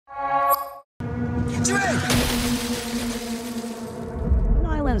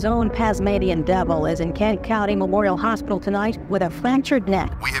Chicago's own Pazmanian Devil is in Kent County Memorial Hospital tonight with a fractured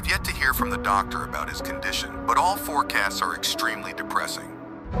neck. We have yet to hear from the doctor about his condition, but all forecasts are extremely depressing.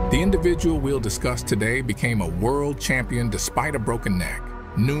 The individual we'll discuss today became a world champion despite a broken neck.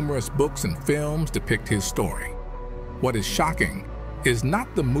 Numerous books and films depict his story. What is shocking is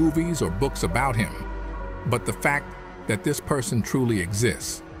not the movies or books about him, but the fact that this person truly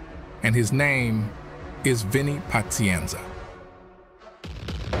exists, and his name is Vinny Pazienza.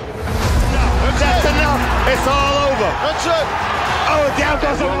 That's enough. It's all over. That's it. Oh, down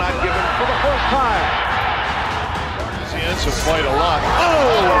goes the not given for the first time. Pazienza played a lot.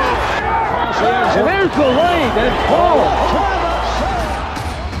 Oh! And there's the lead. And Paul.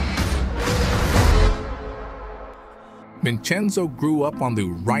 Vincenzo grew up on the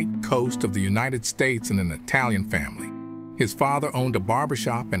right coast of the United States in an Italian family. His father owned a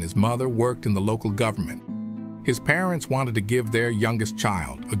barbershop and his mother worked in the local government. His parents wanted to give their youngest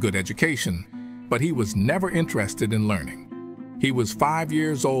child a good education, but he was never interested in learning. He was 5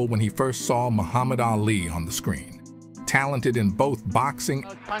 years old when he first saw Muhammad Ali on the screen. Talented in both boxing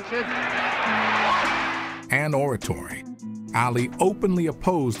and oratory, Ali openly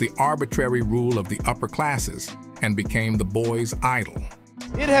opposed the arbitrary rule of the upper classes and became the boy's idol.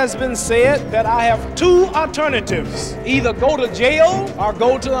 It has been said that I have two alternatives, either go to jail or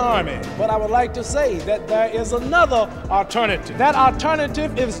go to the army. But I would like to say that there is another alternative. That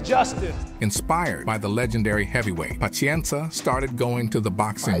alternative is justice. Inspired by the legendary heavyweight, Pazienza started going to the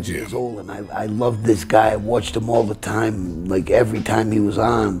boxing 5 gym. years old, and I loved this guy. I watched him all the time, like every time he was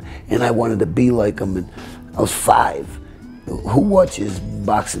on, and I wanted to be like him, and I was 5. Who watches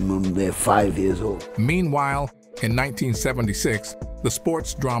boxing when they're 5 years old? Meanwhile, in 1976, the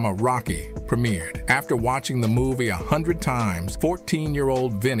sports drama Rocky premiered. After watching the movie 100 times,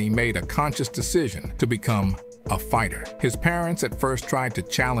 14-year-old Vinny made a conscious decision to become a fighter. His parents at first tried to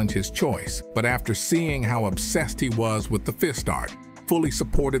challenge his choice, but after seeing how obsessed he was with the fist art, fully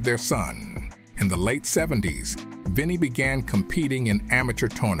supported their son. In the late 70s, Vinny began competing in amateur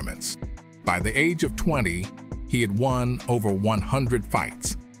tournaments. By the age of 20, he had won over 100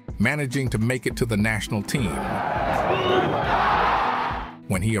 fights, managing to make it to the national team.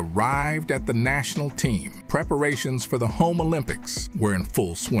 When he arrived at the national team, preparations for the home Olympics were in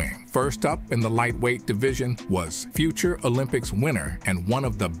full swing. First up in the lightweight division was future Olympics winner and one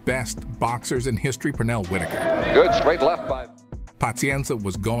of the best boxers in history, Pernell Whitaker. Good straight left by Pazienza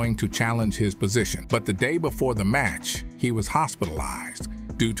was going to challenge his position, but the day before the match, he was hospitalized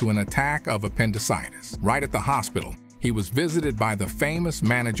due to an attack of appendicitis. Right at the hospital, he was visited by the famous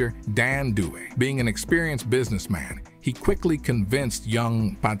manager Dan Dewey. Being an experienced businessman, he quickly convinced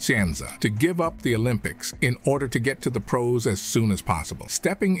young Pazienza to give up the Olympics in order to get to the pros as soon as possible.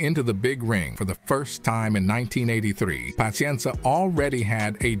 Stepping into the big ring for the first time in 1983, Pazienza already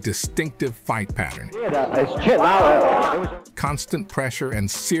had a distinctive fight pattern. Constant pressure and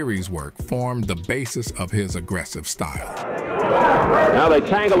series work formed the basis of his aggressive style. Now they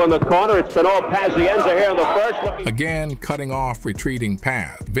tangle in the corner. It's been all Pazienza here in the first. Again, cutting off retreating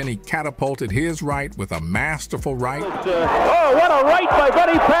Paz, Vinny catapulted his right with a masterful right. Oh, what a right by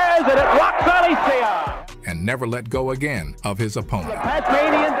Vinny Paz, and it rocks Alicia! And never let go again of his opponent.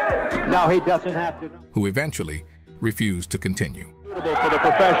 Pazmanian? No, he doesn't have to. Who eventually refused to continue. For the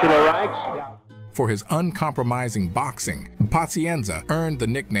professional ranks. For his uncompromising boxing, Pazienza earned the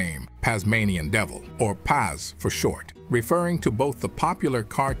nickname Pazmanian Devil, or Paz for short, referring to both the popular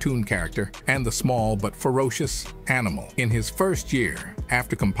cartoon character and the small but ferocious animal. In his first year,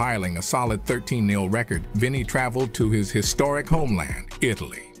 after compiling a solid 13-0 record, Vinny traveled to his historic homeland,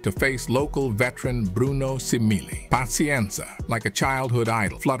 Italy, to face local veteran Bruno Simili. Pazienza, like a childhood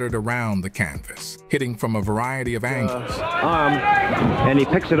idol, fluttered around the canvas, hitting from a variety of angles. And he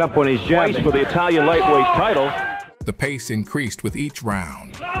picks it up when he's jabbing for the Italian lightweight title. The pace increased with each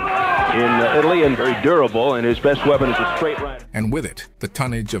round. In Italy, and very durable, and his best weapon is a straight right. And with it, the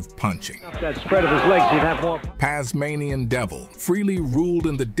tonnage of punching. That spread of his legs, he'd have more. Pazmanian Devil freely ruled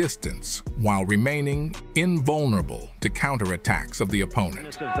in the distance while remaining invulnerable to counterattacks of the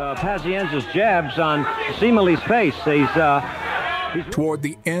opponent. Pazienza's jabs on Simili's face. Toward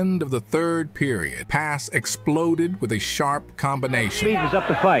the end of the third period, Paz exploded with a sharp combination. Speeds up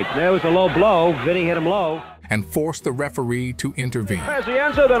the fight. There was a low blow. Vinny hit him low. And forced the referee to intervene.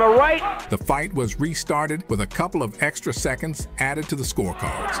 Pazienza, then a right. The fight was restarted with a couple of extra seconds added to the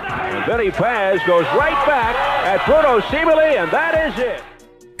scorecards. And Vinny Paz goes right back at Bruno Simili, and that is it.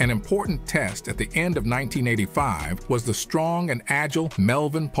 An important test at the end of 1985 was the strong and agile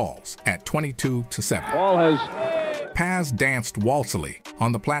Melvin Pauls at 22-7. Paul has Paz danced waltzily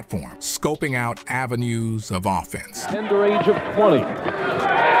on the platform, scoping out avenues of offense. Tender age of 20.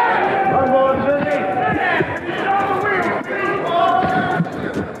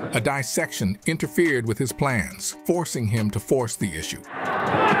 A dissection interfered with his plans, forcing him to force the issue.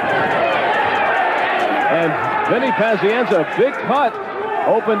 And Vinny Pazienza, big cut,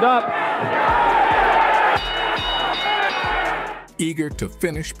 opened up. Eager to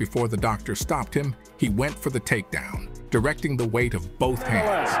finish before the doctor stopped him, he went for the takedown, directing the weight of both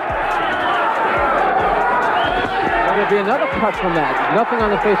hands. There'll be another cut from that. Nothing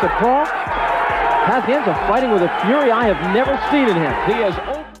on the face of Paul. Pazienza fighting with a fury I have never seen in him. He is.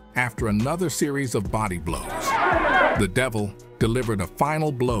 After another series of body blows, the Devil delivered a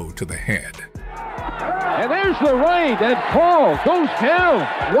final blow to the head. And there's the right, and Paul goes down.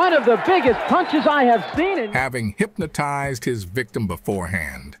 One of the biggest punches I have seen. Having hypnotized his victim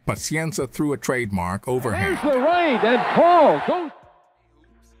beforehand, Pazienza threw a trademark overhand. There's the right, and Paul goes.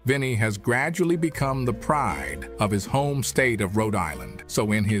 Vinny has gradually become the pride of his home state of Rhode Island.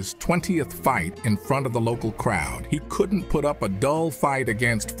 So in his 20th fight in front of the local crowd, he couldn't put up a dull fight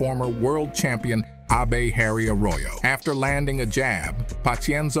against former world champion Abe Harry Arroyo. After landing a jab,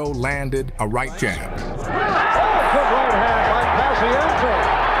 Pazienza landed a right jab. Good right hand by Pazienza.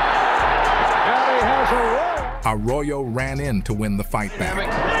 And he has Arroyo ran in to win the fight back.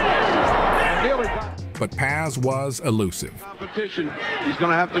 But Paz was elusive. Competition. He's going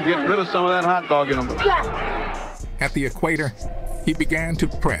to have to get rid of some of that hot dog in him. At the equator, he began to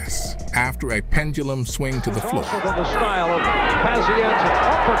press after a pendulum swing to the floor. Also in the style of Pazienza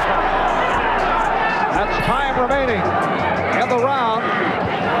uppercut. That's time remaining in the round.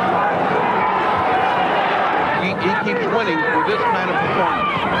 He keeps winning with this kind of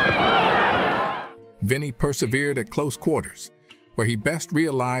performance. Vinny persevered at close quarters, where he best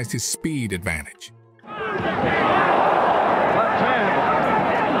realized his speed advantage. Left hand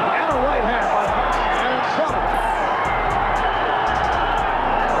and a right hand by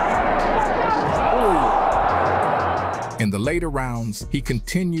Pazienza. In the later rounds, he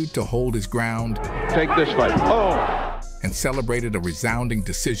continued to hold his ground. Take this fight. Oh! And celebrated a resounding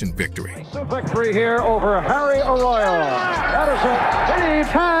decision victory. It's a victory here over Harry Arroyo. That is it. Vinny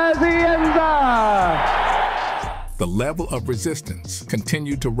Pazienza. The level of resistance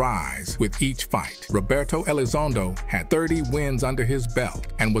continued to rise with each fight. Roberto Elizondo had 30 wins under his belt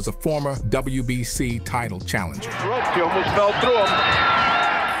and was a former WBC title challenger. He almost fell through him.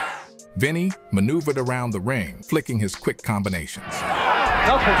 Vinny maneuvered around the ring, flicking his quick combinations.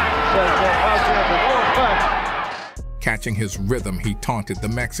 Nothing, says Pazienza. No effect. Catching his rhythm, he taunted the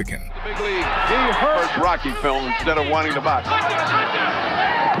Mexican. The big league. He hurt Rocky film instead of wanting to box.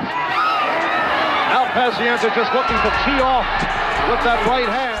 Now Pazienza just looking to tee off with that right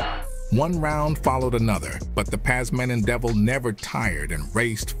hand. One round followed another, but the Pazmanian Devil never tired and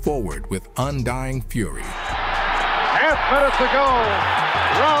raced forward with undying fury. Half minute to go.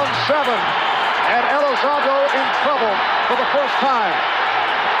 Round 7. And Elizondo in trouble for the first time.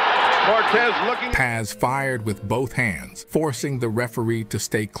 Cortez looking. Paz fired with both hands, forcing the referee to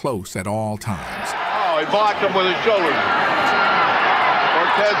stay close at all times. Oh, he blocked him with his shoulders.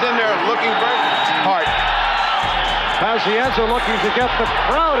 Cortez in there looking for heart. Pazienza looking to get the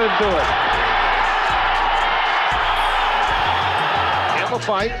crowd into it. In the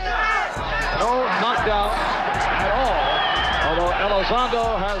fight, no knockdown at all, although Elizondo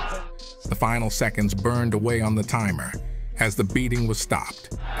has been... The final seconds burned away on the timer as the beating was stopped.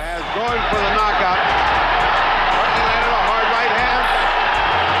 As going for the knockout. Martin landed a hard right hand.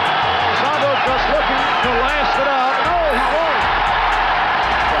 Elizondo just looking to last it out. No, he won't.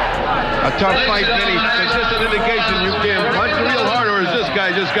 A tough fight, Vinny. It's just an indication you can punch real hard, or is this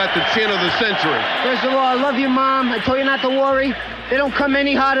guy just got the chin of the century? First of all, I love you, Mom. I told you not to worry. They don't come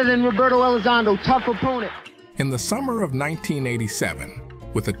any harder than Roberto Elizondo. Tough opponent. In the summer of 1987,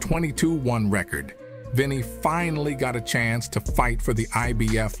 with a 22-1 record, Vinny finally got a chance to fight for the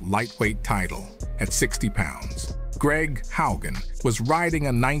IBF lightweight title at 60 pounds. Greg Haugen was riding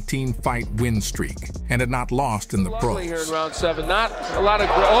a 19-fight win streak and had not lost in the pros. Here in round 7, not a lot of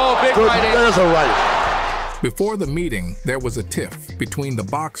big right hand. There's a right. Before the meeting, there was a tiff between the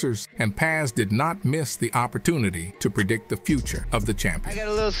boxers, and Paz did not miss the opportunity to predict the future of the champion. I got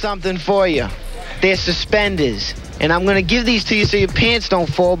a little something for you. They're suspenders, and I'm gonna give these to you so your pants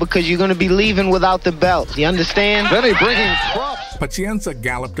don't fall because you're gonna be leaving without the belt. You understand? Vinny bringing props. Pazienza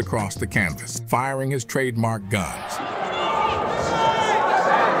galloped across the canvas, firing his trademark guns.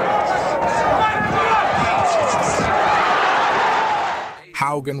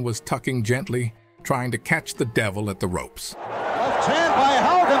 Haugen was tucking gently, trying to catch the Devil at the ropes. Left hand by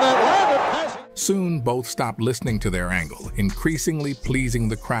Haugen that landed. Soon, both stopped listening to their angle, increasingly pleasing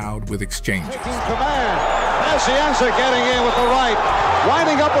the crowd with exchanges. Command. Pazienza getting in with the right,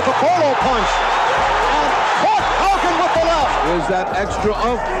 winding up with the polo punch, and caught Hogan with the left. There's that extra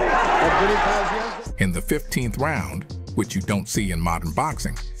oomph of Vinny Pazienza. In the 15th round, which you don't see in modern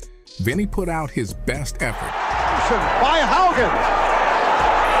boxing, Vinny put out his best effort. By Hogan.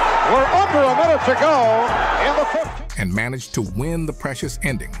 We're under a minute to go in the 15th. And managed to win the precious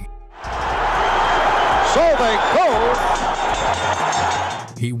ending. So they go.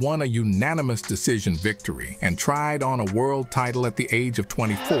 He won a unanimous decision victory and tried on a world title at the age of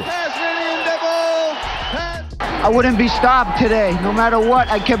 24. Pazmanian Devil! I wouldn't be stopped today. No matter what,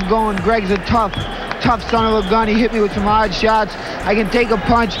 I kept going. Greg's a tough son of a gun. He hit me with some hard shots. I can take a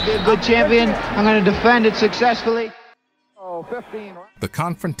punch, be a good champion. I'm going to defend it successfully. The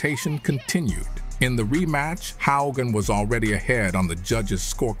confrontation continued. In the rematch, Hogan was already ahead on the judges'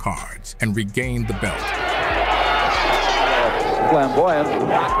 scorecards and regained the belt. Flamboyant,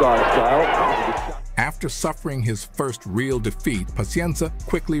 style. After suffering his first real defeat, Pazienza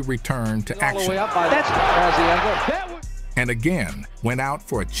quickly returned to action. And again, went out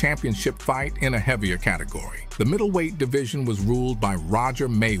for a championship fight in a heavier category. The middleweight division was ruled by Roger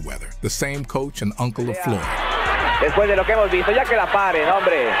Mayweather, the same coach and uncle of Floyd.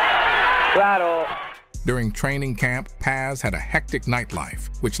 During training camp, Paz had a hectic nightlife,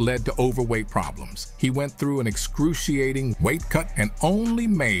 which led to overweight problems. He went through an excruciating weight cut and only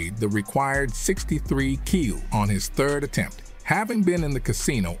made the required 63 kilo on his third attempt. Having been in the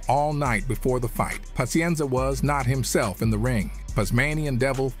casino all night before the fight, Pazienza was not himself in the ring. Pazmanian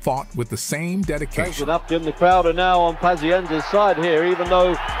Devil fought with the same dedication. The crowd are now on Pazienza's side here, even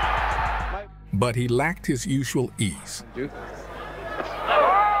though... But he lacked his usual ease.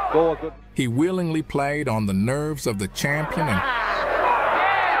 He willingly played on the nerves of the champion and...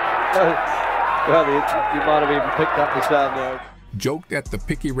 Well, you might have even picked up the sound there. Joked at the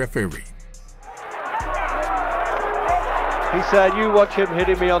picky referee. He said, you watch him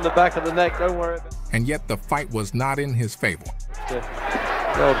hitting me on the back of the neck, don't worry about it. And yet the fight was not in his favor.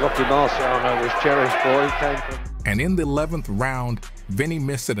 Well, Rocky Marciano was cherished for. He came from... And in the 11th round, Vinny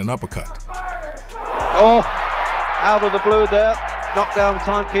missed an uppercut. Oh, out of the blue there. Knockdown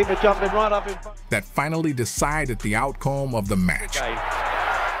timekeeper jumping right up in front. That finally decided the outcome of the match.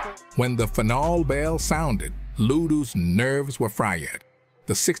 When the finale bell sounded, Ludu's nerves were fried.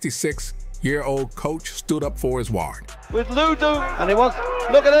 The 66-year-old coach stood up for his ward. With Ludu, and he wants,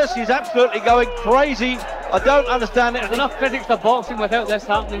 look at this, he's absolutely going crazy. I don't understand it. There's enough critics to boxing without this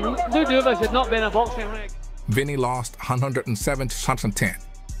happening. Ludu should not be in a boxing ring. Vinny lost 107-10,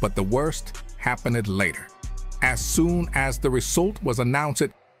 but the worst happened later. As soon as the result was announced,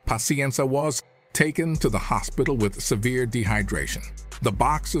 Pazienza was taken to the hospital with severe dehydration. The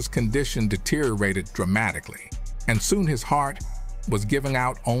boxer's condition deteriorated dramatically, and soon his heart was giving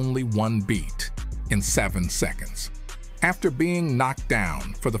out only one beat in 7 seconds. After being knocked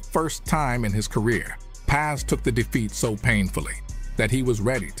down for the first time in his career, Paz took the defeat so painfully that he was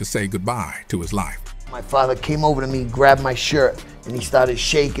ready to say goodbye to his life. My father came over to me, grabbed my shirt, and he started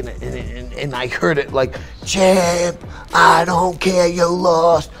shaking it, and I heard it like, "Champ, I don't care you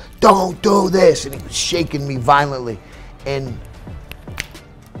lost, don't do this." And he was shaking me violently, and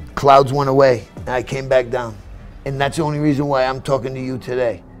clouds went away, and I came back down. And that's the only reason why I'm talking to you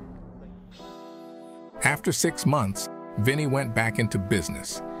today. After 6 months, Vinny went back into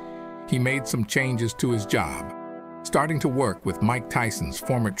business. He made some changes to his job, starting to work with Mike Tyson's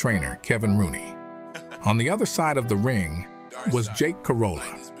former trainer, Kevin Rooney. On the other side of the ring was Jake Corolla,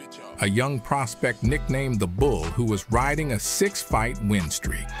 a young prospect nicknamed the Bull who was riding a 6-fight win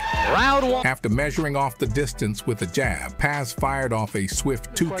streak. Round 1. After measuring off the distance with a jab, Paz fired off a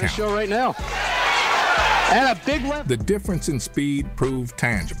swift 2 count. Show right now. And a big left. The difference in speed proved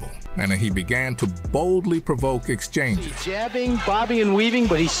tangible, and he began to boldly provoke exchanges. He's jabbing, bobbing, and weaving,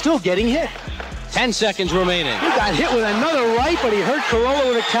 but he's still getting hit. 10 seconds remaining. He got hit with another right, but he hurt Corolla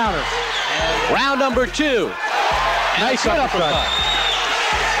with a counter. Round number 2. Nice uppercut.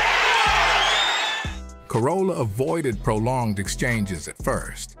 Corolla avoided prolonged exchanges at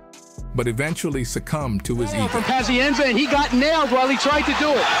first, but eventually succumbed to his ego. From Pazienza, and he got nailed while he tried to do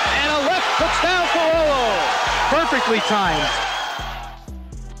it. And a left puts down Corolla. Perfectly timed.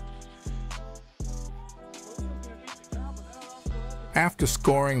 After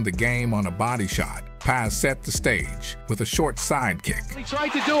scoring the game on a body shot, Paz set the stage with a short side kick. He tried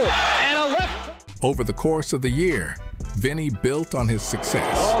to do it. And a left. Over the course of the year, Vinny built on his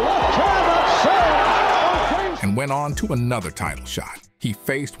success and went on to another title shot. He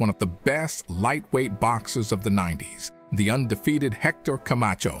faced one of the best lightweight boxers of the 90s, the undefeated Hector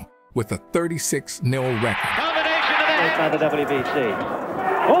Camacho, with a 36-0 record. By the WBC.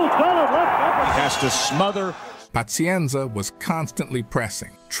 Oh, solid left. He has to smother. Pazienza was constantly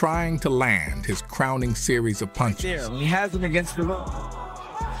pressing, trying to land his crowning series of punches. He has him against the rope.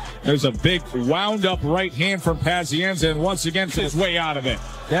 There's a big wound-up right hand from Pazienza, and once again, his way out of it.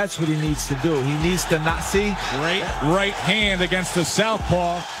 That's what he needs to do. He needs to not see. Great right hand against the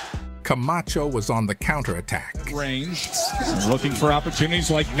southpaw. Camacho was on the counterattack. Range, looking for opportunities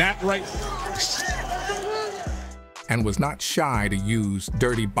like that right. And was not shy to use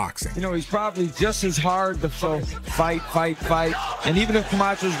dirty boxing. You know, he's probably just as hard to fight. And even if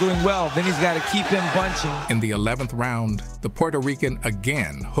Camacho's doing well, then he's got to keep him punching. In the 11th round, the Puerto Rican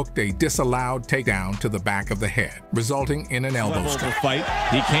again hooked a disallowed takedown to the back of the head, resulting in an elbow strike. Fight.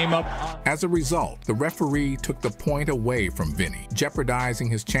 He came up. As a result, the referee took the point away from Vinny, jeopardizing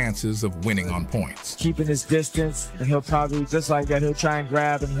his chances of winning on points. Keeping his distance, and he'll probably, just like that, he'll try and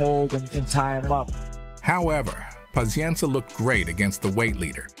grab and hold and tie him up. However, Pazienza looked great against the weight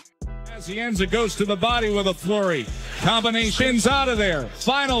leader. Pazienza goes to the body with a flurry. Combinations out of there.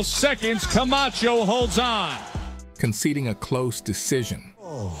 Final seconds, Camacho holds on. Conceding a close decision.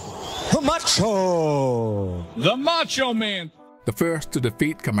 Camacho! The Macho Man. The first to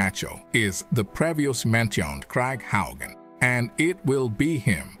defeat Camacho is the previous mentioned Craig Haugen, and it will be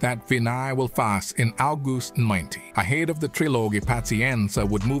him that Vinny will face in August 90. Ahead of the trilogy, Pazienza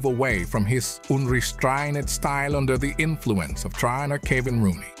would move away from his unrestrained style under the influence of trainer Kevin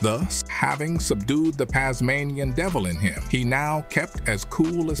Rooney. Thus, having subdued the Pazmanian Devil in him, he now kept as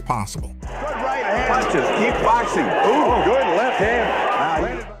cool as possible. Good right hand. Punches. Keep boxing. Ooh, good left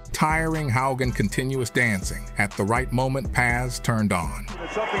hand. Tiring Haugen continuous dancing. At the right moment, Paz turned on.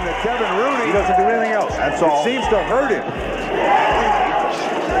 It's something that Kevin Rooney, he doesn't do anything else. That's all. It seems to hurt him.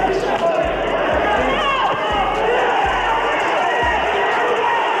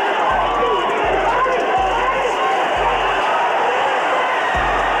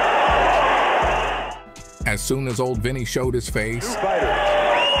 As soon as old Vinny showed his face,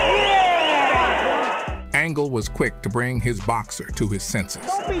 Angle was quick to bring his boxer to his senses.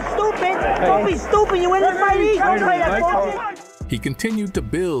 Don't be stupid! Don't be stupid! You win this fight easy! Don't play that ball! He continued to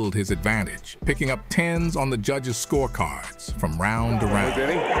build his advantage, picking up 10s on the judges' scorecards from round to round. Oh,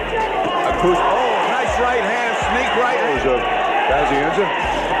 nice right hand, sneak right. It was Pazienza.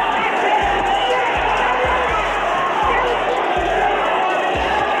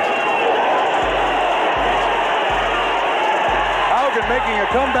 Haugen making a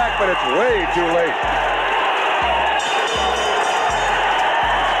comeback, but it's way too late.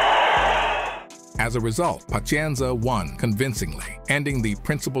 As a result, Pazienza won convincingly, ending the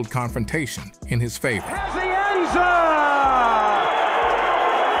principled confrontation in his favor.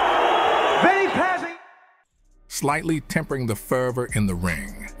 Vinny Paz. Slightly tempering the fervor in the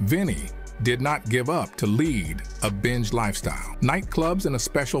ring, Vinny did not give up to lead a binge lifestyle. Nightclubs and a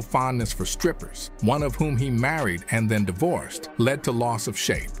special fondness for strippers, one of whom he married and then divorced, led to loss of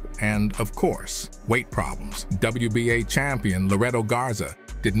shape and, of course, weight problems. WBA champion Roberto Garza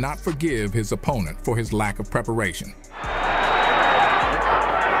did not forgive his opponent for his lack of preparation. Not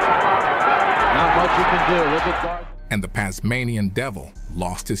much you can do. Look at Garza. And the Pazmanian Devil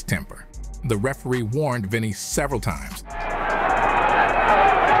lost his temper. The referee warned Vinny several times.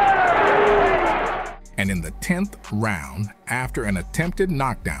 And in the 10th round, after an attempted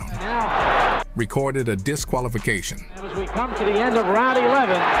knockdown, recorded a disqualification. As we come to the end of round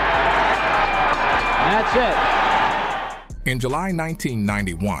 11, that's it. In July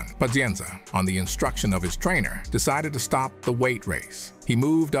 1991, Pazienza, on the instruction of his trainer, decided to stop the weight race. He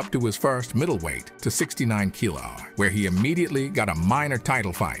moved up to his first middleweight to 69 kilo, where he immediately got a minor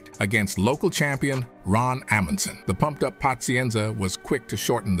title fight against local champion Ron Amundsen. The pumped-up Pazienza was quick to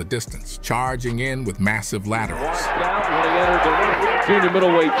shorten the distance, charging in with massive laterals. Down when he entered the junior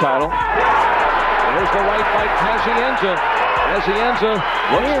middleweight title. There's the right by Pazienza. Pazienza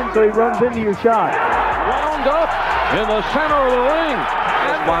looks in, so he runs into your shot. Wound up in the center of the ring.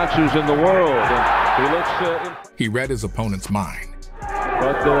 Best boxers in the world. And he looks. He read his opponent's mind,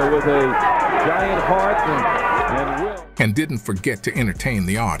 but with a giant heart and will. And didn't forget to entertain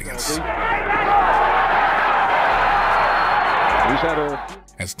the audience.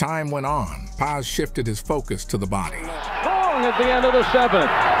 As time went on, Paz shifted his focus to the body. Long at the end of the 7th.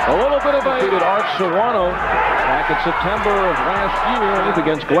 A little bit of a Art Serrano back in September of last year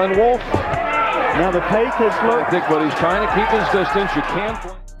against Glenn Wolfe. Now the pace has slowed. I think what he's trying to keep his distance. You can't.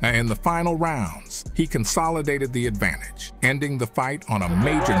 In the final rounds, he consolidated the advantage, ending the fight on a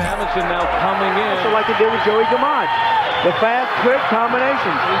major note. Amundsen now coming in. So like he did with Joey Gamage. The fast, quick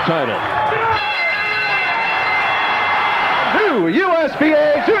combinations. Title.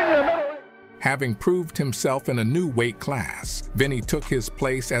 USBA Junior Middleweight. Having proved himself in a new weight class, Vinny took his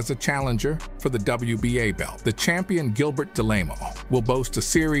place as a challenger for the WBA belt. The champion Gilbert DeLamo will boast a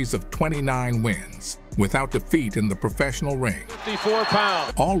series of 29 wins without defeat in the professional ring. 54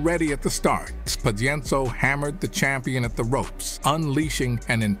 pounds. Already at the start, Pazienza hammered the champion at the ropes, unleashing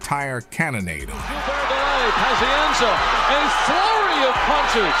an entire cannonade. Pazienza, a flurry of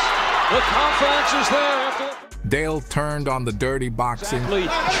punches. The confidence is there after the... Dale turned on the dirty boxing,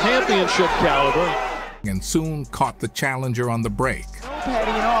 championship caliber, and soon caught the challenger on the break.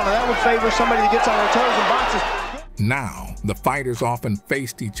 Padding it on, and that would favor somebody that gets on their toes and boxes. Now, the fighters often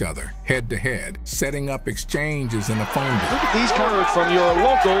faced each other head-to-head, setting up exchanges in a phone booth. Look at these cards from your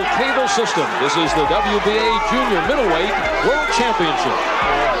local cable system. This is the WBA Junior Middleweight World Championship.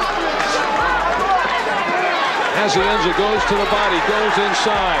 Pazienza goes to the body, goes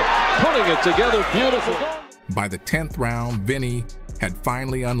inside, putting it together beautiful. By the 10th round, Vinny had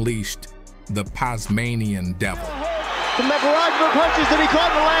finally unleashed the Pazmanian Devil. The mcgregor punches that he caught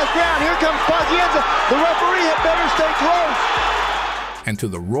in the last round. Here comes Pazienza. The referee had better stay close. And to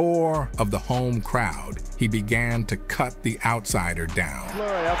the roar of the home crowd, he began to cut the outsider down.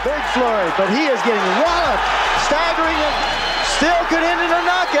 Flurry, a big flurry, but he is getting walloped. Staggering and still could end in a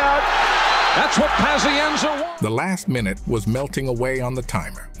knockout. That's what Pazienza wants. The last minute was melting away on the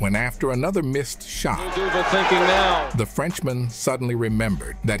timer when, after another missed shot, the Frenchman suddenly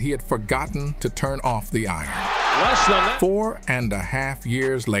remembered that he had forgotten to turn off the iron. 4.5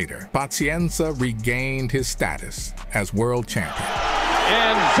 years later, Pazienza regained his status as world champion.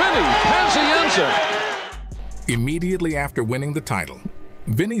 And Vinny Pazienza. Immediately after winning the title,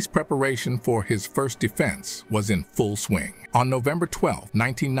 Vinny's preparation for his first defense was in full swing. On November 12,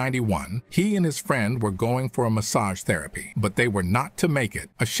 1991, he and his friend were going for a massage therapy, but they were not to make it.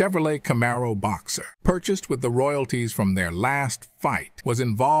 A Chevrolet Camaro Boxer, purchased with the royalties from their last fight, was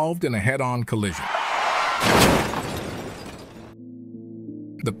involved in a head-on collision.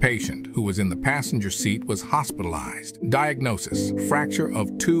 The patient, who was in the passenger seat, was hospitalized. Diagnosis: fracture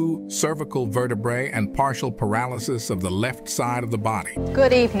of 2 cervical vertebrae and partial paralysis of the left side of the body.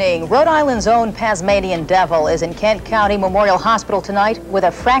 Good evening. Rhode Island's own Pazmanian Devil is in Kent County Memorial Hospital tonight with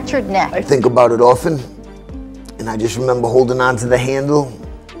a fractured neck. I think about it often, and I just remember holding on to the handle.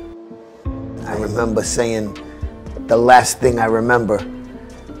 I remember saying, the last thing I remember,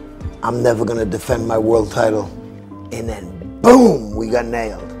 I'm never gonna defend my world title. And then boom, we got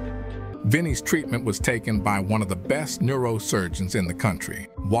nailed. Vinny's treatment was taken by one of the best neurosurgeons in the country,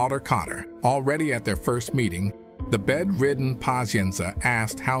 Walter Cotter. Already at their first meeting, the bedridden Pazienza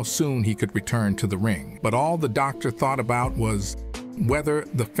asked how soon he could return to the ring. But all the doctor thought about was whether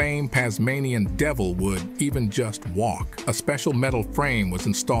the famed Pazmanian Devil would even just walk. A special metal frame was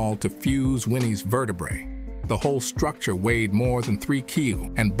installed to fuse Vinny's vertebrae. The whole structure weighed more than 3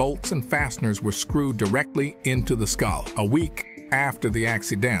 kilos, and bolts and fasteners were screwed directly into the skull. A week after the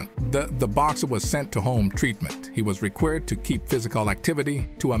accident, the boxer was sent to home treatment. He was required to keep physical activity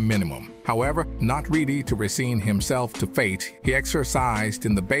to a minimum. However, not ready to resign himself to fate, he exercised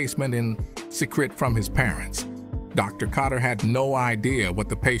in the basement in secret from his parents. Dr. Cotter had no idea what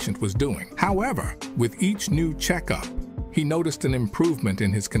the patient was doing. However, with each new checkup, he noticed an improvement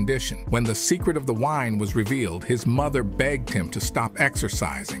in his condition. When the secret of the wine was revealed, his mother begged him to stop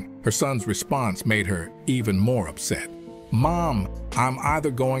exercising. Her son's response made her even more upset. "Mom, I'm either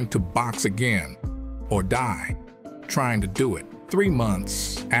going to box again or die trying to do it." 3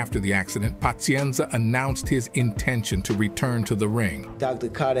 months after the accident, Pazienza announced his intention to return to the ring. Dr.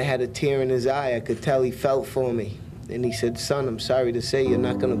 Cotter had a tear in his eye. I could tell he felt for me. And he said, "Son, I'm sorry to say you're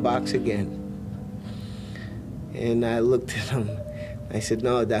not gonna box again." And I looked at him. I said,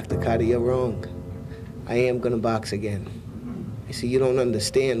 "No, Dr. Cotter, you're wrong. I am gonna box again." I said, "You don't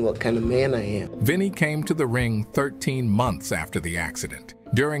understand what kind of man I am." Vinny came to the ring 13 months after the accident.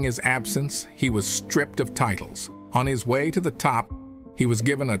 During his absence, he was stripped of titles. On his way to the top, he was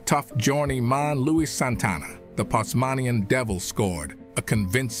given a tough journeyman, Luis Santana. The Pazmanian Devil scored a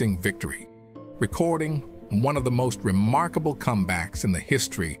convincing victory, recording one of the most remarkable comebacks in the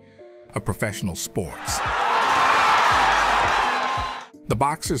history of professional sports. The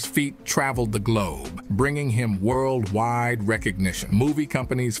boxer's feat traveled the globe, bringing him worldwide recognition. Movie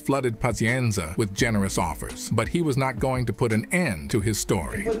companies flooded Pazienza with generous offers, but he was not going to put an end to his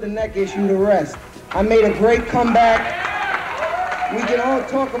story. Put the neck issue to rest. I made a great comeback. We can all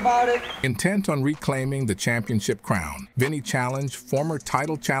talk about it. Intent on reclaiming the championship crown, Vinny challenged former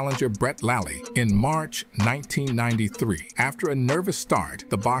title challenger Brett Lally in March 1993. After a nervous start,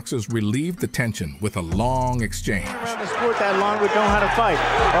 the boxers relieved the tension with a long exchange. The sport that long would know how to fight.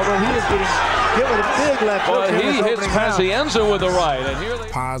 Although he is getting hit with a big left hook. Well, he hits Pazienza with a right. And here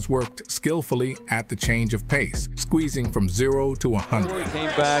Paz worked skillfully at the change of pace, squeezing from 0 to 100. He came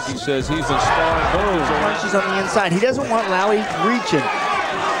back, he says he's been sparring. Punches on the inside. He doesn't want Lally reaching.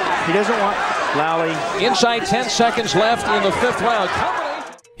 He doesn't want Lally. Inside 10 seconds left in the 5th round.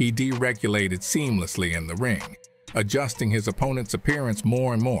 He deregulated seamlessly in the ring, adjusting his opponent's appearance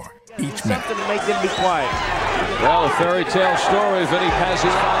more and more each minute. Something to make them be quiet. Well, a fairy tale story. Vinny Paz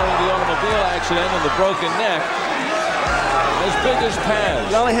following the automobile accident and the broken neck. As big as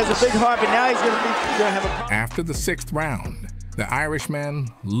Paz. Lally has a big heart, but now he's going to have a... After the 6th round, the Irishman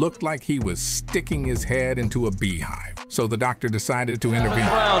looked like he was sticking his head into a beehive, so the doctor decided to intervene.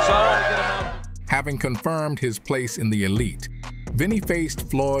 Having confirmed his place in the elite, Vinny faced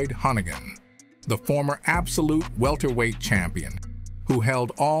Floyd Honegan, the former absolute welterweight champion, who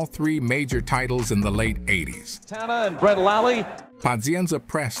held all 3 major titles in the late 80s. Tana and Brett Lally. Pazienza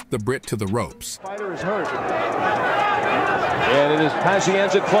pressed the Brit to the ropes. Fighter is hurt. And it is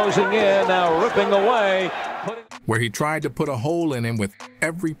Pazienza closing in, now ripping away. Where he tried to put a hole in him with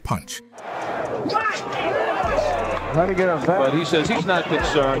every punch. Trying to get him back. But he says he's not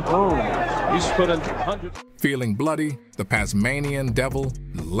concerned. He's put in hundreds. Feeling bloody, the Pazmanian Devil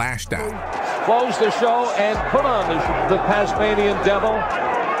lashed out. Close the show and put on the Pazmanian Devil.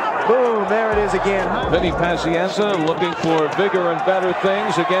 Boom, there it is again. Vinny Pazienza looking for bigger and better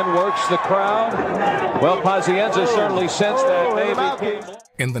things. Again, works the crowd. Well, Pazienza certainly sensed that maybe.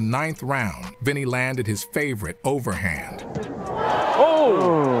 In the 9th round, Vinny landed his favorite overhand.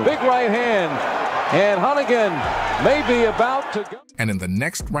 Oh, big right hand. And Honegan may be about to go. And in the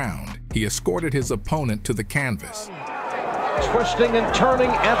next round, he escorted his opponent to the canvas. Twisting and turning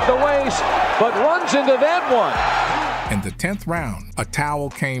at the waist, but runs into that one. In the 10th round, a towel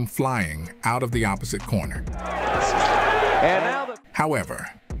came flying out of the opposite corner. And now However,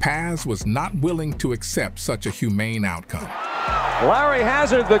 Paz was not willing to accept such a humane outcome. Larry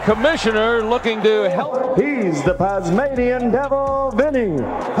Hazard, the commissioner, looking to help. He's the Pazmanian Devil, Vinny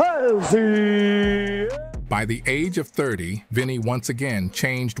Pazienza. By the age of 30, Vinny once again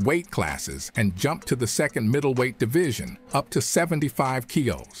changed weight classes and jumped to the 2nd middleweight division, up to 75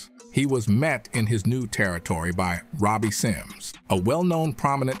 kilos. He was met in his new territory by Robbie Sims, a well-known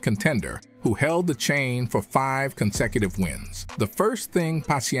prominent contender who held the chain for 5 consecutive wins. The first thing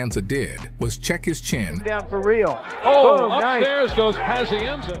Pazienza did was check his chin down for real. Oh, upstairs goes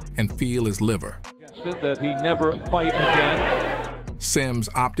Pazienza. And feel his liver. That he never fight again. Sims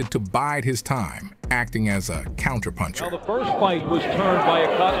opted to bide his time, acting as a counterpuncher. Well, the first fight was turned by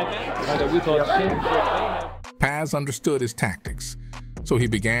a cut. We thought Sims. Paz understood his tactics, so he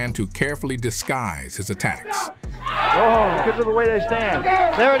began to carefully disguise his attacks. Oh, because of the way they stand.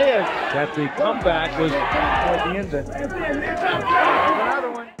 There it is. That the comeback was at the end.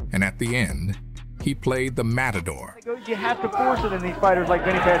 And at the end, he played the matador. You have to force it in these fighters like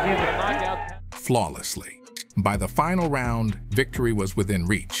Vinny Pazienza. Flawlessly. By the final round, victory was within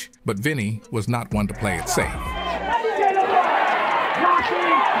reach, but Vinny was not one to play it safe.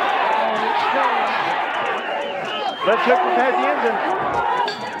 Let's look for Pazienza.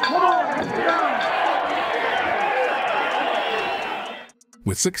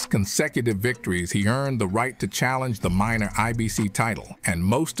 With 6 consecutive victories, he earned the right to challenge the minor IBC title, and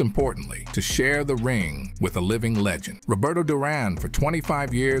most importantly, to share the ring with a living legend. Roberto Duran, for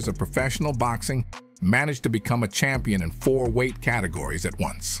 25 years of professional boxing, managed to become a champion in 4 weight categories at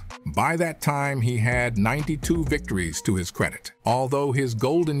once. By that time, he had 92 victories to his credit. Although his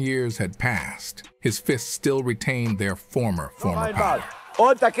golden years had passed, his fists still retained their former power.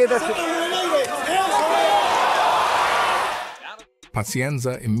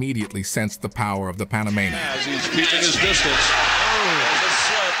 Pazienza immediately sensed the power of the Panamanian. As he's keeping his distance.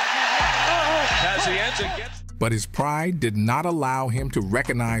 But his pride did not allow him to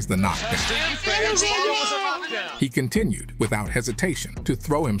recognize the knockdown. He continued, without hesitation, to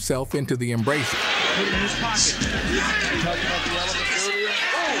throw himself into the embrace.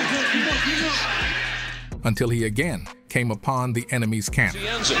 Until he again came upon the enemy's cannon.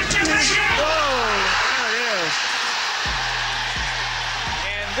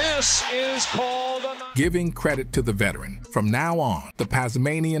 This is called Giving credit to the veteran, from now on, the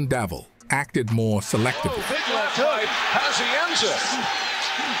Pazmanian Devil acted more selectively. Pazienza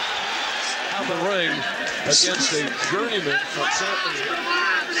out the ring against a journeyman from San Francisco.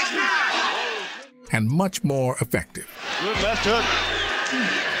 and much more effective. Good left hook.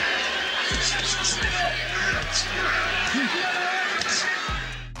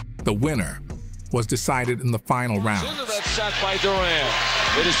 The winner was decided in the final round. Into that shot by Duran.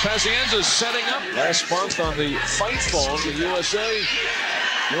 It is Pazienza setting up. Last month on the fight phone, the USA.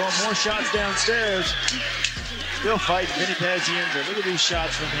 You want more shots downstairs. Still fighting Vinny Pazienza. Look at these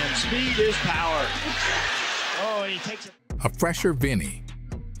shots from him. Speed is power. Oh, and he takes it. A fresher Vinny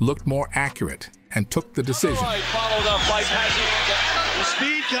looked more accurate and took the decision. Right, followed up by Pazienza. The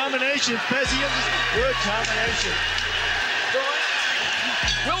speed combination. Pazienza's good combination.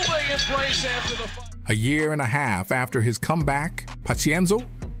 Will they embrace after the fight? A year and a half after his comeback, Pazienza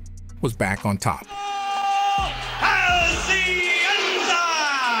was back on top.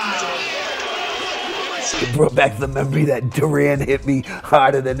 It brought back the memory that Duran hit me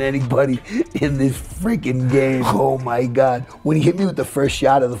harder than anybody in this freaking game. Oh my God. When he hit me with the first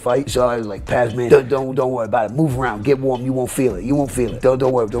shot of the fight, so I was like, Paz, man, don't worry about it. Move around, get warm, you won't feel it. You won't feel it. Don't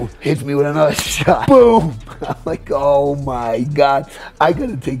worry, don't hit me with another shot. Boom! I'm like, oh my God. I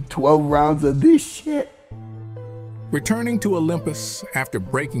gotta take 12 rounds of this shit. Returning to Olympus after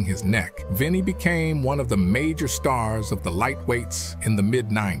breaking his neck, Vinny became one of the major stars of the lightweights in the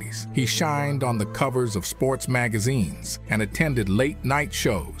mid-90s. He shined on the covers of sports magazines and attended late-night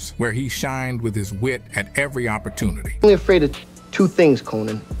shows where he shined with his wit at every opportunity. I'm only afraid of two things,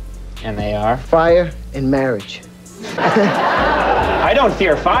 Conan. And they are? Fire and marriage. I don't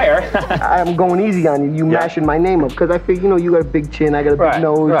fear fire. I'm going easy on you. You mashing my name up because I figure, you know, you got a big chin, I got a big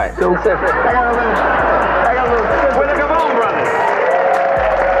nose. Right. So I got a little. Where the Gabon brothers?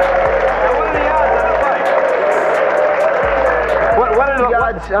 What are the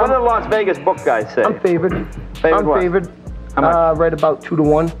odds on the fight? What do the Las Vegas book guys say? I'm favored. Favored. How much? Right about 2 to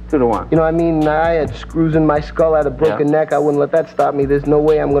 1. 2 to 1. You know what I mean? I had screws in my skull, I had a broken neck. I wouldn't let that stop me. There's no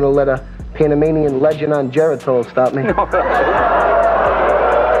way I'm going to let a Panamanian legend on Geritol stop me.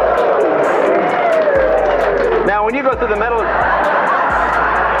 Now, when you go through the medal...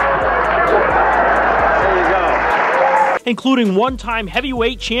 including one-time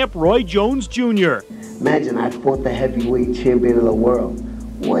heavyweight champ Roy Jones Jr. Imagine I fought the heavyweight champion of the world.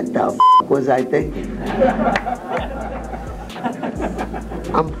 What the f was I thinking?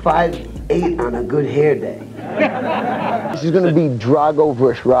 I'm 5'8" on a good hair day. This is going to be Drago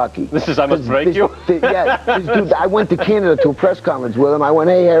versus Rocky. This is I Must Break You? This dude, I went to Canada to a press conference with him. I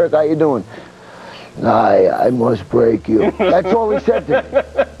went, hey, Eric, how you doing? I must break you. That's all he said to me.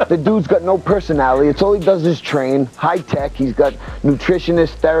 The dude's got no personality. It's all he does is train, high tech. He's got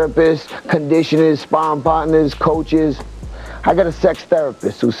nutritionists, therapists, conditioners, sparring partners, coaches. I got a sex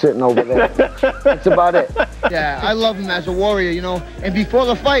therapist who's sitting over there. That's about it. Yeah, I love him as a warrior, you know. And before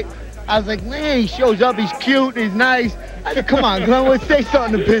the fight, I was like, man, he shows up, he's cute, he's nice. I said, come on, Glenn, let's say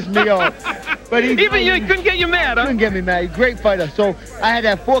something to piss me off. But he couldn't get you mad, huh? Couldn't get me mad. He's a great fighter. So I had to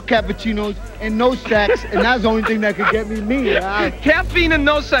have 4 cappuccinos and no sex, and that's the only thing that could get me Caffeine and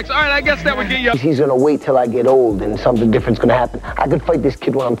no sex. All right, I guess that would get you. He's gonna wait till I get old and something different's gonna happen. I could fight this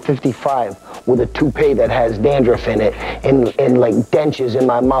kid when I'm 55 with a toupee that has dandruff in it and like dentures in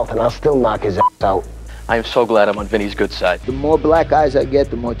my mouth, and I'll still knock his ass out. I am so glad I'm on Vinny's good side. The more black eyes I get,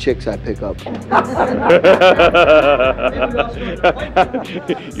 the more chicks I pick up.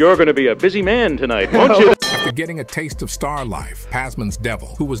 You're going to be a busy man tonight, won't you? After getting a taste of star life, Pazmanian Devil,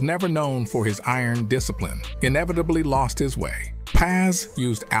 who was never known for his iron discipline, inevitably lost his way. Paz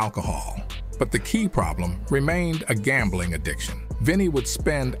used alcohol, but the key problem remained a gambling addiction. Vinny would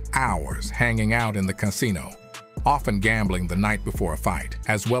spend hours hanging out in the casino, often gambling the night before a fight.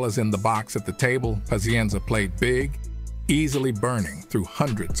 As well as in the box at the table, Pazienza played big, easily burning through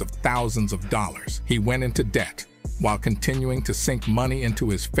hundreds of thousands of dollars. He went into debt while continuing to sink money into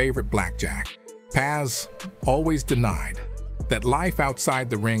his favorite blackjack. Paz always denied that life outside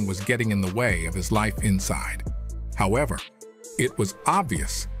the ring was getting in the way of his life inside. However, it was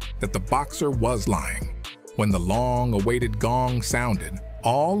obvious that the boxer was lying. When the long-awaited gong sounded,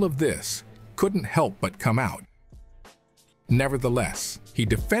 all of this couldn't help but come out. Nevertheless, he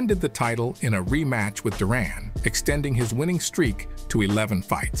defended the title in a rematch with Duran, extending his winning streak to 11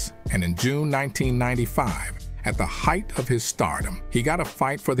 fights. And in June 1995, at the height of his stardom, he got a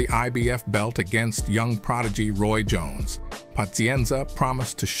fight for the IBF belt against young prodigy Roy Jones. Pazienza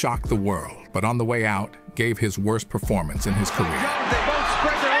promised to shock the world, but on the way out, gave his worst performance in his career. They both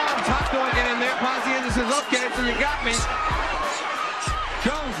spread their arms, hot going in there. Pazienza says, okay, so you got me.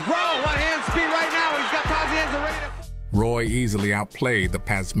 Jones, roll, one-hand speed right now. He's got Pazienza ready to... Roy easily outplayed the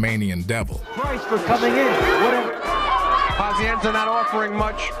Pazmanian Devil. Price for coming in. Whatever. Pazienza not offering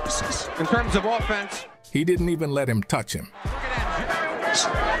much in terms of offense. He didn't even let him touch him.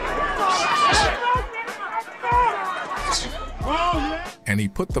 and he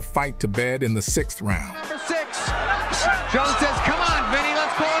put the fight to bed in the 6th round. Number 6. Jones says, come on, Vinny,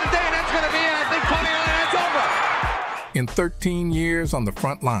 let's call it a day. That's going to be it. I think 29, that's over. In 13 years on the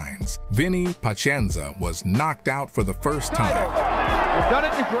front lines, Vinny Pazienza was knocked out for the first time.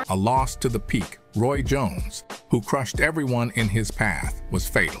 A loss to the peak, Roy Jones, who crushed everyone in his path, was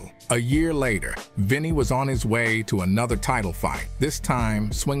fatal. A year later, Vinny was on his way to another title fight, this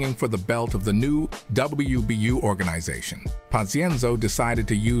time swinging for the belt of the new WBU organization. Pazienza decided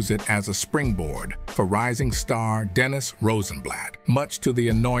to use it as a springboard for rising star Dennis Rosenblatt, much to the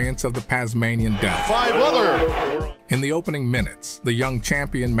annoyance of the Pazmanian Devil. 5 other. In the opening minutes, the young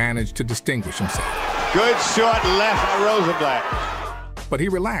champion managed to distinguish himself. Good short left by Rosenblatt. But he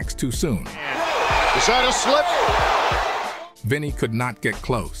relaxed too soon. Is that a slip? Vinny could not get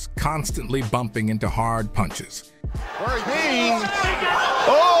close, constantly bumping into hard punches.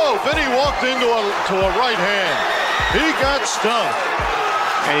 Oh, Vinny walked into a right hand. He got stung.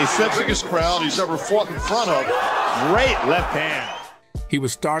 And he's the biggest crowd he's ever fought in front of. Great left hand. He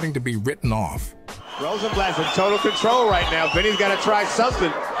was starting to be written off. Rosenblatt's in total control right now. Vinny's got to try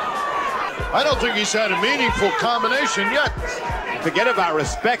something. I don't think he's had a meaningful combination yet. Forget about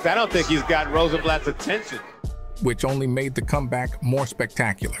respect. I don't think he's got Rosenblatt's attention. Which only made the comeback more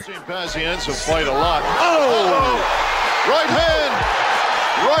spectacular. I've seen Pazienza fight a lot. Oh! Right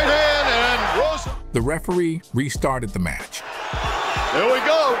hand, and Rosen. The referee restarted the match. There we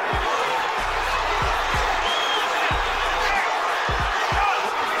go.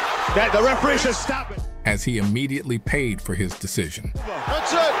 The referee should stop it. As he immediately paid for his decision.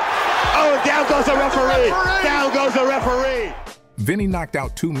 That's it. Oh, down goes the referee. Down goes the referee. Vinny knocked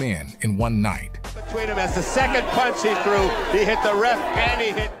out 2 men in one night. Between them, as the second punch he threw, he hit the ref and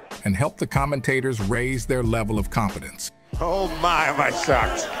he hit. And helped the commentators raise their level of competence. Oh my, am I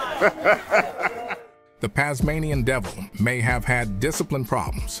shocked. The Pazmanian Devil may have had discipline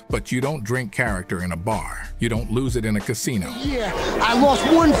problems, but you don't drink character in a bar. You don't lose it in a casino. Yeah, I lost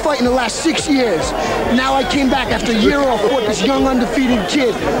 1 fight in the last 6 years. Now I came back after a year off, fought this young undefeated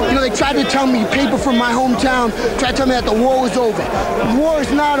kid. You know, they tried to tell me, paper from my hometown, tried to tell me that the war was over. The war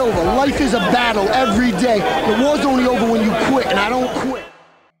is not over. Life is a battle every day. The war's only over when you quit, and I don't quit.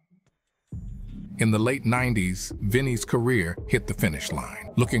 In the late 90s, Vinny's career hit the finish line.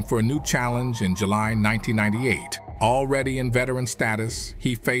 Looking for a new challenge in July 1998. Already in veteran status,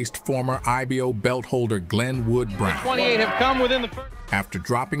 he faced former IBO belt holder Glenn Wood Brown. 28 have come within the first. After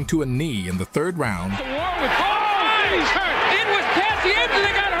dropping to a knee in the 3rd round, He's hurt. In with Pazienza.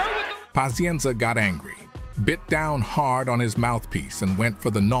 They got hurt with Pazienza got angry, bit down hard on his mouthpiece, and went for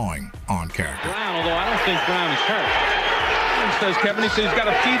the gnawing on character. Brown, although I don't think Brown is hurt. Says Kevin, he says he's got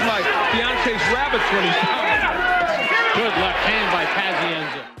to feed my fiance's rabbits when he's down. Good left hand by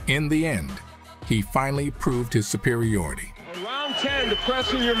Pazienza. In the end, he finally proved his superiority. Round 10 to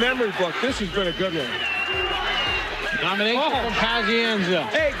press in your memory book. This has been a good one. Nomination from Pazienza.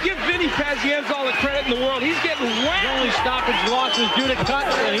 Hey, give Vinny Pazienza all the credit in the world. He's getting whacked. The only stoppage loss is due to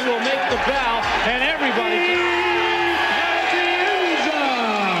cuts, and he will make the bell, and everybody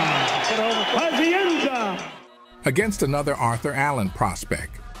Pazienza! Against another Arthur Allen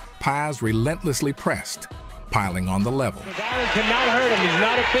prospect, Paz relentlessly pressed, piling on the level. Allen cannot hurt him. He's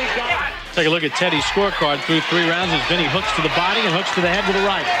not a big guy. Take a look at Teddy's scorecard through 3 rounds as Vinny hooks to the body and hooks to the head with the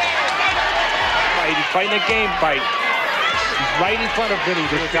right. He's fighting a game fight. He's right in front of Vinny,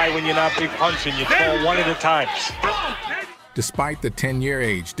 this guy, when you're not big punching. You throw one at a time. Despite the 10-year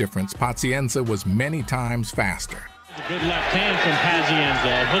age difference, Pazienza was many times faster. A good left hand from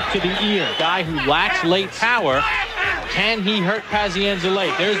Pazienza. A hook to the ear. Guy who lacks late power. Can he hurt Pazienza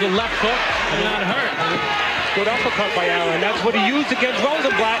late? There's the left hook. And not hurt. Good uppercut by Allen. That's what he used against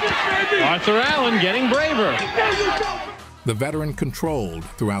Rosenblatt. Arthur Allen getting braver. The veteran controlled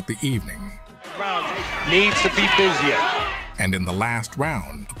throughout the evening. Needs to be busier. And in the last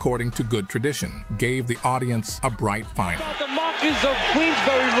round, according to good tradition, gave the audience a bright final. The markers of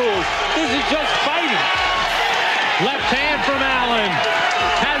Queensberry rules. This is just fighting. Left hand from Allen.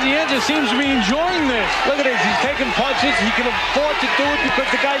 Pazienza seems to be enjoying this. Look at this. He's taking punches. He can afford to do it because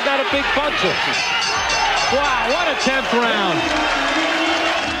the guy's not a big puncher. Wow, what a 10th round.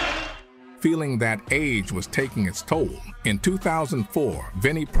 Feeling that age was taking its toll, in 2004,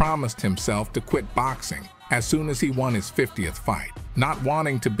 Vinny promised himself to quit boxing as soon as he won his 50th fight. Not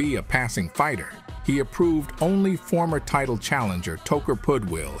wanting to be a passing fighter, he approved only former title challenger Toker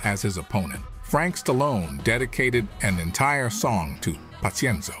Pudwill as his opponent. Frank Stallone dedicated an entire song to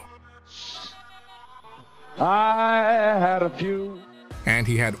Pazienza. I had a few. And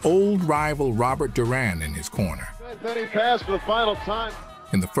he had old rival Roberto Duran in his corner. Vinny Paz for the final time.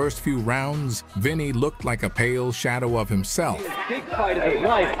 In the first few rounds, Vinny looked like a pale shadow of himself. Big fight of his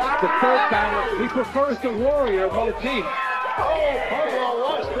life. The third battle, he prefers the warrior of both teams.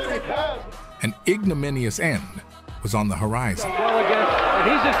 An ignominious end was on the horizon. And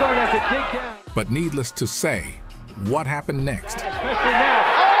he's just going to have to dig down. But needless to say, what happened next? Especially now.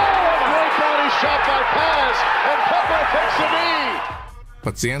 Great body shot by Paz, and Pepper takes the knee.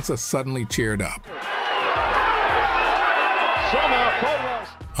 Pazienza suddenly cheered up,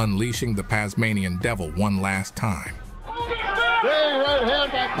 unleashing the Pazmanian Devil one last time. Big right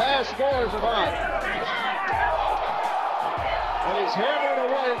hand by Paz scores five. And he's hammering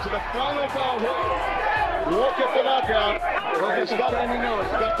away to the final bell hit. Look at the knockout. He's got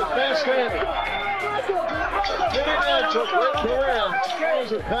the best handing. Vinny Paz took great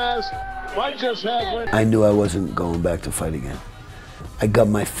career. Paz might just have win. I knew I wasn't going back to fight again. I got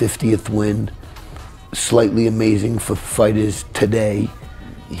my 50th win. Slightly amazing for fighters today.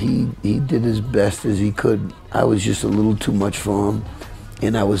 He did as best as he could. I was just a little too much for him.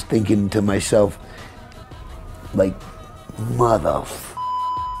 And I was thinking to myself, like, mother,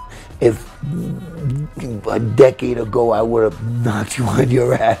 if a decade ago I would have knocked you on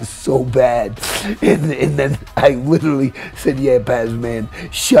your ass so bad. And then I literally said, yeah, Paz, man,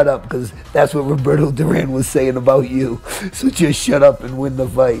 shut up, because that's what Roberto Duran was saying about you. So just shut up and win the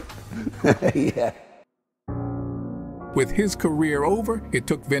fight. Yeah. With his career over, it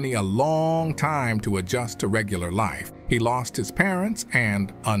took Vinny a long time to adjust to regular life. He lost his parents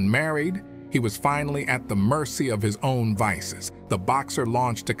and, unmarried, he was finally at the mercy of his own vices. The boxer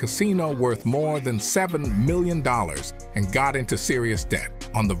launched a casino worth more than $7 million and got into serious debt.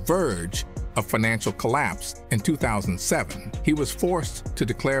 On the verge of financial collapse in 2007, he was forced to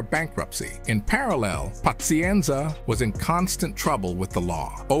declare bankruptcy. In parallel, Pazienza was in constant trouble with the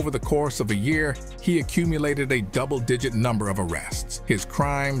law. Over the course of a year, he accumulated a double-digit number of arrests. His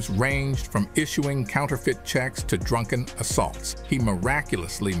crimes ranged from issuing counterfeit checks to drunken assaults. He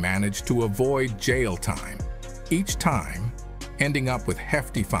miraculously managed to avoid jail time, each time ending up with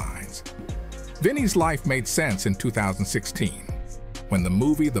hefty fines. Vinny's life made sense in 2016. When the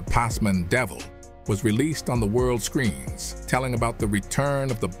movie The Pazmanian Devil was released on the world screens, telling about the return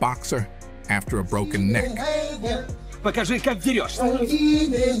of the boxer after a broken neck. Покажи, как дерешься.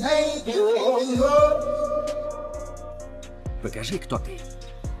 Покажи, кто ты.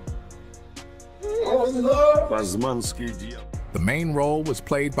 Pazmanский Devil. The main role was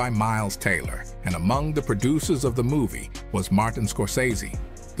played by Miles Taylor, and among the producers of the movie was Martin Scorsese.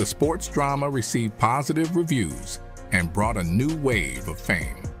 The sports drama received positive reviews and brought a new wave of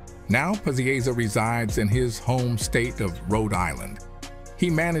fame. Now Pazienza resides in his home state of Rhode Island. He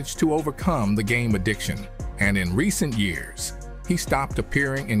managed to overcome the game addiction, and in recent years, he stopped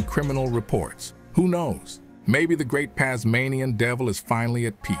appearing in criminal reports. Who knows? Maybe the great Pazmanian Devil is finally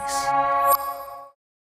at peace.